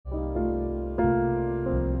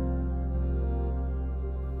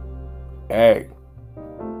A.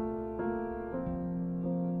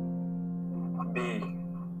 B.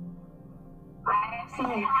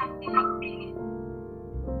 C.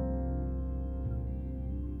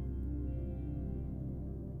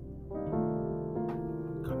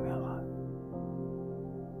 Camilla.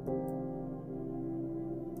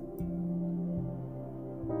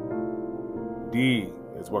 D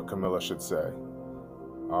is what Camilla should say.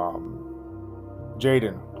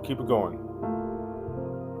 Jaden, keep it going.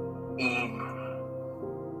 E.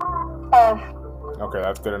 F. Okay,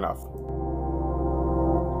 that's good enough.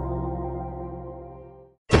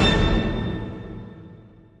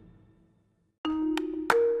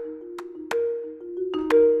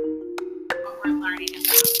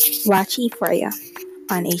 Watch Euphoria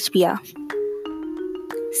on HBO.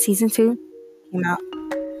 Season 2 came out.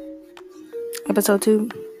 Episode 2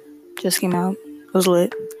 just came out. It was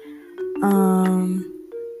lit.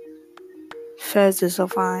 Fez is so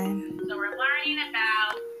fine. So we're learning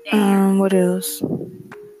about What else? there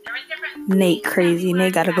was different Nate things crazy. that we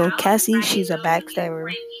Nate gotta learned go. about, Cassie, right? she's a Those are the backstabber.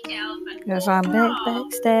 great details, but Yes, I'm overall,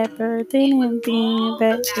 backstabber. it was all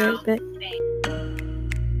Back. about today.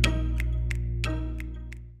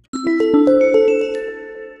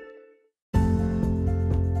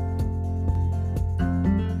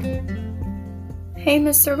 Hey,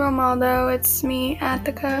 Mr. Romaldo, it's me,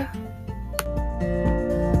 Attica.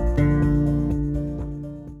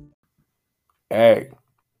 A.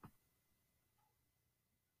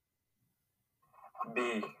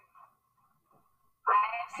 B.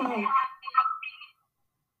 C.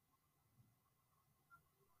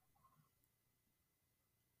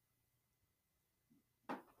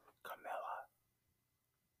 Camilla.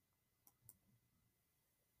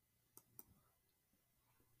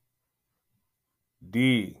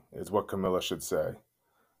 D is what Camilla should say.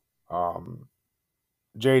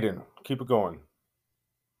 Jaden, keep it going.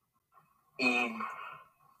 E.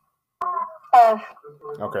 F.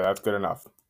 Okay, that's good enough.